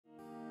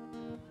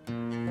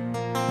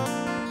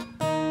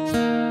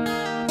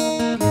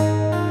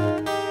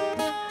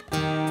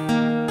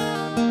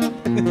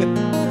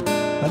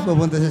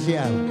pupunta sa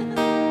CR.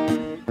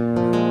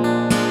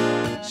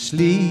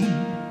 Sleep,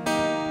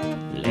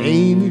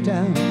 lay me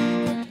down,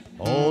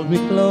 hold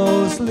me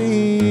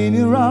closely in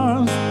your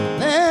arms,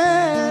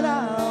 then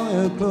I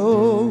will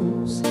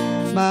close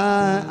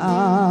my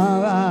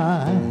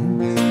eyes.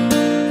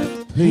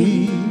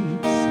 Please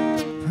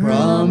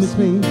promise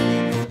me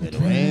that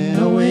when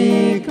I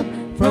wake up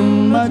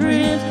from my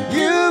dreams,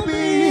 you'll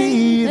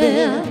be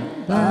there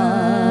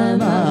by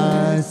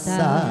my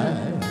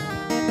side.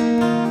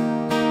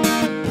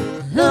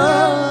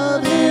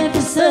 Love, if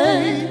you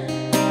say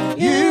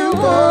you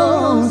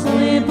won't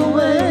slip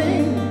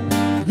away,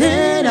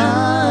 then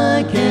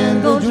I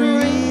can go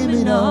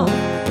dreaming on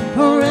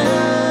forevermore.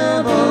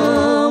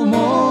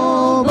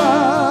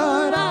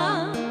 But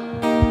I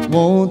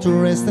won't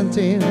rest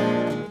until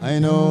I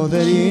know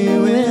that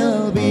you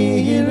will be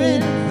here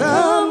in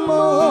the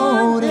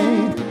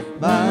morning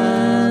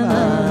by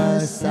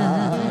my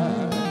side.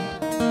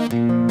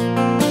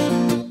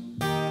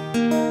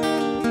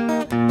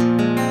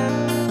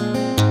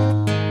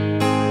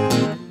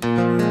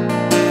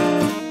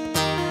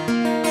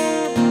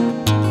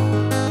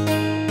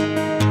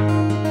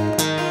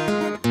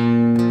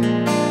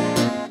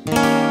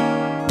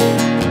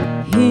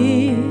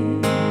 Here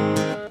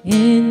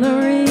in my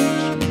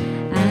reach,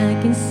 I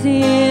can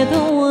see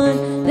the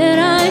one that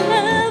I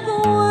have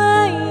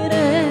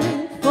waited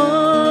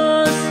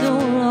for so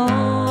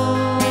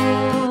long.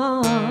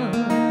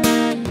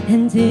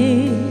 And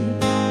deep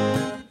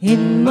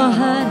in my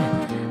heart,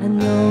 I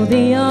know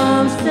the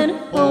arms that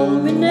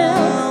hold me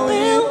now